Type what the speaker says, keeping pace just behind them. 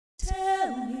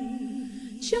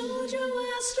JoJo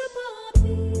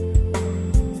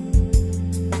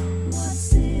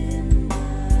what's in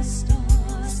the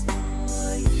stars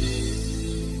for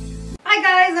you? Hi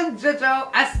guys, I'm JoJo,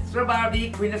 Astro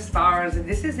Barbie, Queen of Stars, and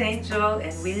this is Angel,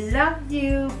 and we love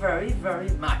you very,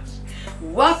 very much.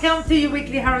 Welcome to your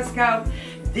weekly horoscope.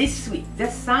 This week,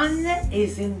 the sun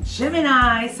is in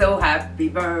Gemini, so happy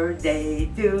birthday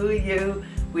to you.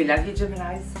 We love you,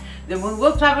 Geminis. The moon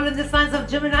will travel in the signs of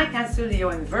Gemini, Cancer, Leo,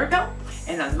 and Virgo.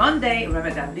 And on Monday,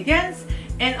 Ramadan begins.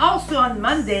 And also on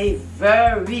Monday,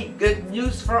 very good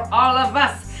news for all of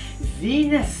us.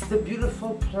 Venus, the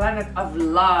beautiful planet of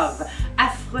love,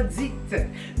 Aphrodite,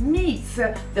 meets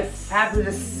the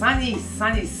fabulous sunny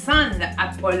sun,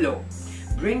 Apollo,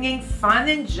 bringing fun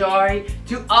and joy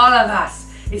to all of us.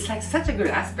 It's like such a good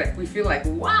aspect. We feel like,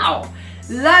 wow,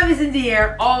 love is in the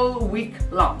air all week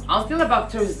long until about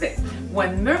Thursday,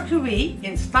 when Mercury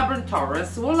in stubborn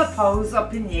Taurus will oppose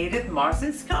opinionated Mars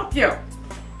in Scorpio.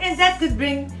 And that could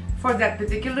bring, for that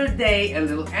particular day, a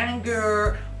little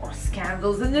anger or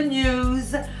scandals in the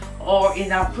news, or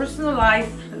in our personal life,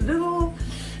 a little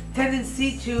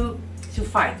tendency to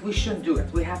fight. We shouldn't do it.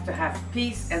 We have to have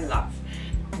peace and love.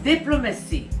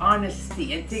 Diplomacy,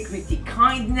 honesty, integrity,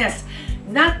 kindness,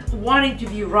 not wanting to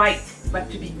be right, but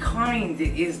to be kind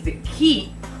is the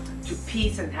key to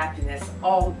peace and happiness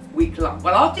all week long.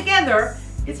 But altogether,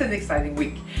 it's an exciting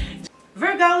week.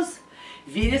 Virgos,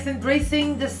 Venus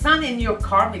embracing the sun in your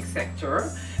karmic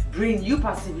sector, bring new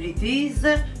possibilities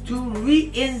to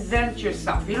reinvent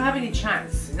yourself. You don't have any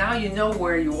chance. Now you know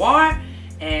where you are,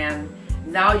 and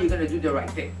now you're going to do the right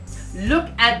thing. Look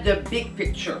at the big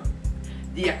picture.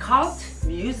 The occult,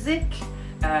 music,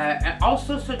 and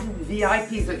also certain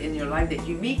VIPs in your life that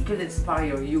you meet could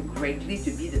inspire you greatly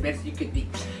to be the best you could be.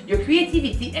 Your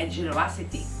creativity and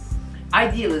generosity,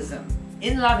 idealism,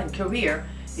 in love and career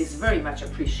is very much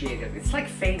appreciated. It's like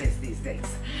famous these days.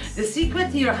 The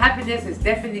secret to your happiness is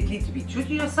definitely to be true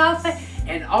to yourself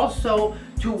and also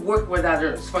to work with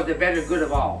others for the better good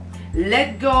of all.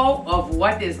 Let go of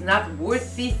what is not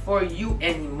worthy for you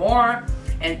anymore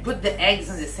and put the eggs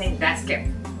in the same basket,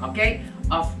 okay,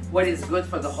 of what is good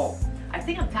for the whole. I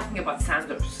think I'm talking about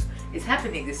Sanders. It's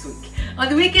happening this week. On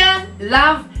the weekend,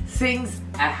 love sings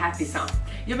a happy song.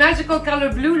 Your magical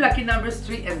color blue, lucky numbers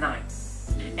 3 and 9.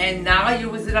 And now your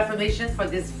wizard affirmation for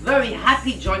this very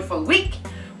happy, joyful week.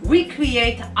 We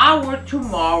create our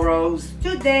tomorrows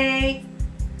today.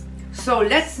 So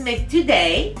let's make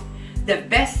today the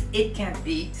best it can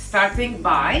be, starting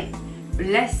by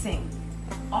blessing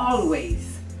always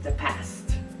the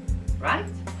past, right?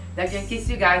 Love you and kiss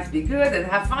you guys. Be good and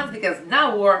have fun, because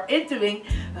now we're entering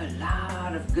a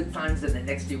lot of good times in the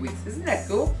next few weeks. Isn't that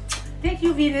cool? Thank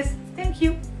you, Venus. Thank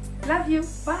you. Love you.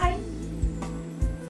 Bye.